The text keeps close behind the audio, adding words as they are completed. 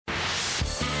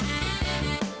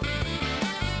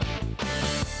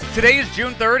Today is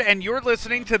June 3rd, and you're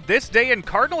listening to This Day in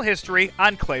Cardinal History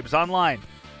on Claibs Online.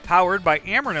 Powered by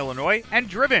Ameren, Illinois, and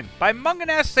driven by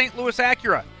Munganess St. Louis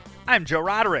Acura. I'm Joe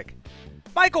Roderick.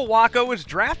 Michael Wacha was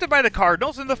drafted by the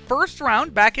Cardinals in the first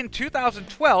round back in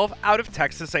 2012 out of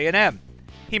Texas A&M.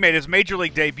 He made his Major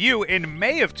League debut in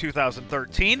May of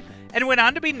 2013 and went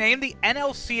on to be named the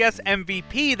NLCS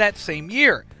MVP that same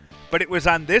year. But it was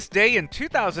on this day in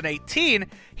 2018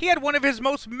 he had one of his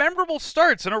most memorable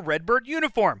starts in a Redbird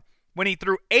uniform, when he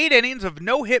threw 8 innings of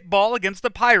no-hit ball against the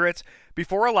Pirates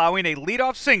before allowing a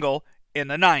leadoff single in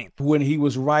the 9th. When he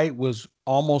was right, was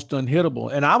almost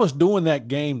unhittable. And I was doing that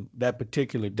game that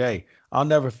particular day. I'll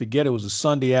never forget, it was a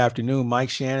Sunday afternoon.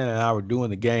 Mike Shannon and I were doing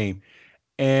the game.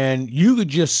 And you could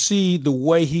just see the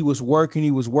way he was working.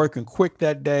 He was working quick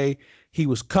that day. He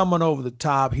was coming over the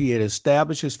top. He had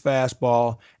established his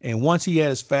fastball. And once he had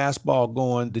his fastball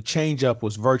going, the changeup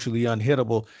was virtually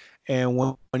unhittable. And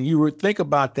when you would think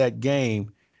about that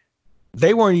game,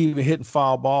 they weren't even hitting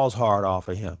foul balls hard off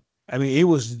of him. I mean, it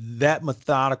was that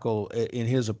methodical in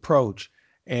his approach.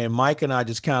 And Mike and I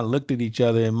just kind of looked at each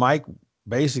other. And Mike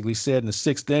basically said in the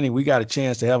 6th inning, we got a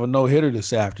chance to have a no-hitter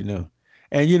this afternoon.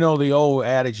 And you know the old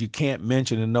adage, you can't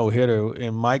mention a no-hitter.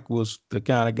 And Mike was the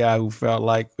kind of guy who felt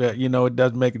like, it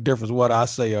doesn't make a difference what I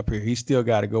say up here. He still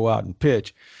got to go out and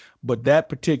pitch. But that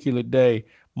particular day,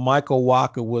 Michael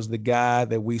Wacha was the guy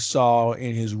that we saw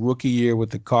in his rookie year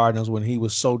with the Cardinals when he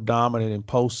was so dominant in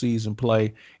postseason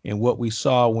play, and what we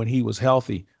saw when he was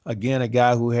healthy. Again, a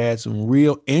guy who had some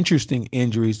real interesting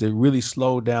injuries that really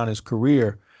slowed down his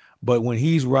career. But when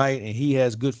he's right and he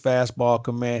has good fastball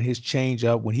command, his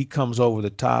changeup, when he comes over the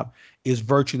top, is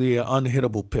virtually an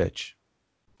unhittable pitch.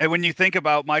 And when you think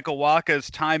about Michael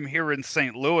Wacha's time here in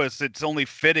St. Louis, it's only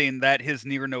fitting that his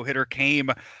near no-hitter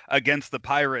came against the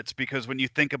Pirates, because when you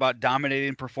think about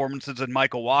dominating performances in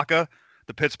Michael Wacha,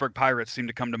 the Pittsburgh Pirates seem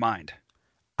to come to mind.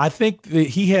 I think that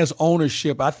he has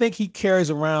ownership. I think he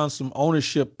carries around some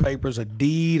ownership papers, a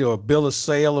deed or a bill of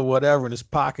sale or whatever in his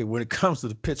pocket when it comes to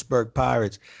the Pittsburgh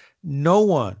Pirates. No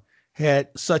one had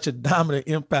such a dominant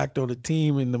impact on the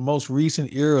team in the most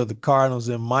recent era of the Cardinals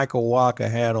than Michael Wacha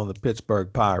had on the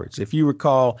Pittsburgh Pirates. If you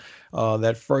recall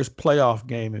that first playoff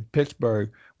game in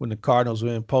Pittsburgh when the Cardinals were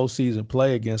in postseason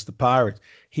play against the Pirates,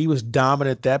 he was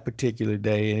dominant that particular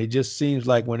day. And it just seems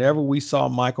like whenever we saw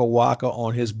Michael Wacha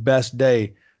on his best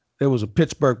day, there was a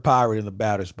Pittsburgh Pirate in the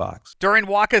batter's box. During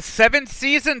Wacha's 7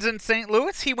 seasons in St.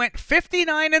 Louis, he went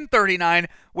 59-39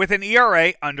 with an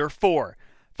ERA under 4.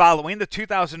 Following the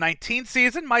 2019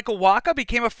 season, Michael Wacha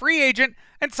became a free agent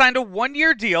and signed a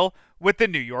 1-year deal with the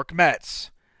New York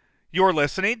Mets. You're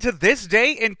listening to This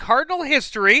Day in Cardinal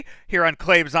History here on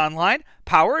Claibs Online,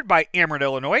 powered by Ameren,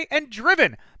 Illinois, and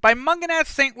driven by Munganess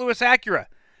St. Louis Acura.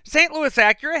 St. Louis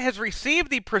Acura has received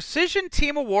the Precision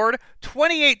Team Award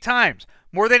 28 times,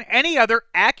 more than any other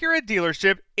Acura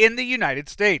dealership in the United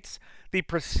States. The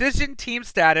Precision Team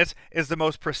status is the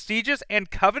most prestigious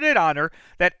and coveted honor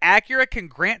that Acura can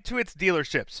grant to its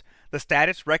dealerships. The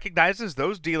status recognizes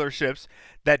those dealerships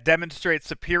that demonstrate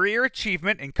superior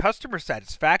achievement in customer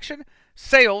satisfaction,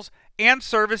 sales, and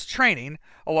service training,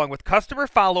 along with customer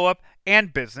follow-up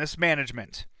and business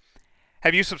management.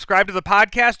 Have you subscribed to the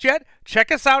podcast yet?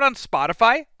 Check us out on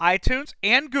Spotify, iTunes,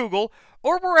 and Google,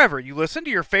 or wherever you listen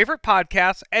to your favorite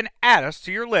podcasts, and add us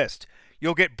to your list.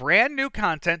 You'll get brand new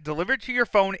content delivered to your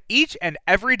phone each and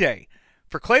every day.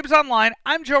 For Claibs Online,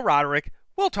 I'm Joe Roderick.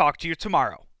 We'll talk to you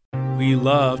tomorrow. We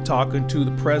love talking to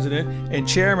the president and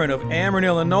chairman of Ameren,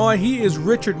 Illinois. He is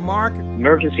Richard Mark.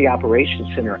 Emergency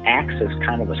Operations Center acts as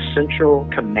kind of a central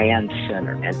command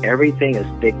center, and everything is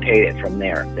dictated from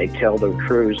there. They tell the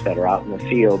crews that are out in the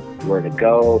field where to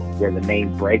go, where the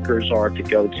main breakers are to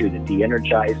go to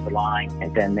de-energize the line,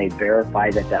 and then they verify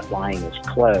that that line is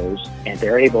closed, and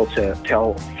they're able to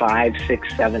tell 500,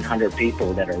 600, 700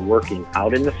 people that are working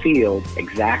out in the field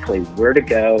exactly where to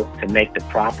go to make the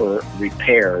proper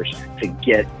repairs to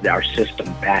get our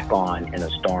system back on in a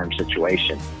storm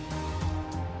situation.